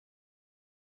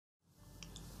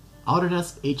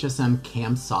Autodesk HSM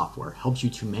CAM software helps you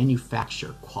to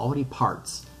manufacture quality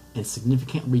parts and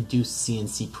significantly reduce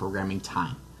CNC programming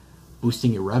time,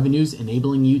 boosting your revenues,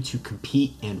 enabling you to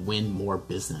compete and win more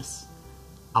business.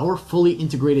 Our fully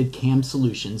integrated CAM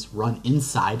solutions run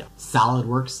inside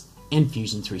Solidworks and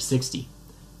Fusion 360,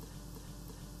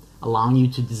 allowing you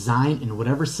to design in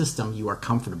whatever system you are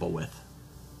comfortable with.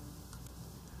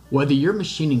 Whether you're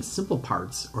machining simple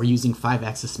parts or using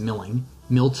 5-axis milling,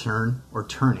 mill turn, or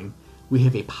turning, we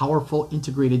have a powerful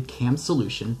integrated CAM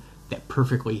solution that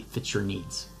perfectly fits your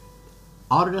needs.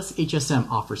 Autodesk HSM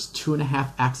offers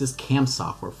 2.5-axis CAM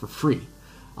software for free,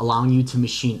 allowing you to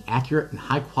machine accurate and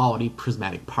high-quality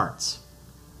prismatic parts.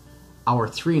 Our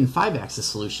 3 and 5-axis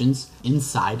solutions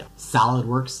inside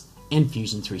Solidworks and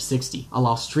Fusion 360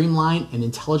 allow streamlined and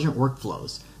intelligent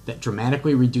workflows that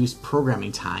dramatically reduce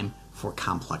programming time for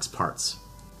complex parts.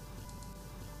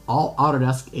 All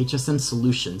Autodesk HSM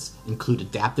solutions include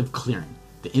adaptive clearing,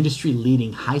 the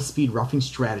industry-leading high-speed roughing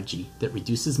strategy that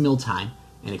reduces mill time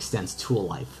and extends tool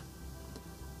life.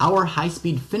 Our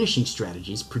high-speed finishing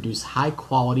strategies produce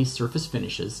high-quality surface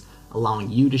finishes, allowing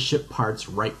you to ship parts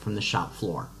right from the shop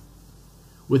floor.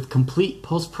 With complete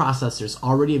post-processors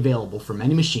already available for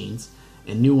many machines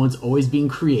and new ones always being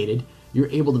created, you're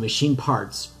able to machine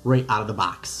parts right out of the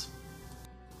box.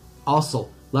 Also,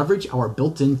 leverage our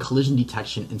built-in collision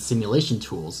detection and simulation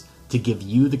tools to give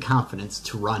you the confidence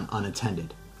to run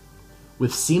unattended.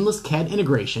 With seamless CAD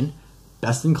integration,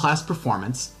 best-in-class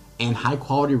performance, and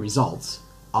high-quality results,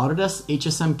 Autodesk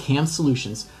HSM CAM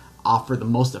solutions offer the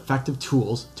most effective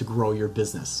tools to grow your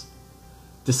business.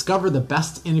 Discover the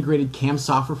best integrated CAM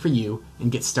software for you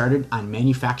and get started on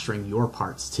manufacturing your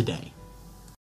parts today.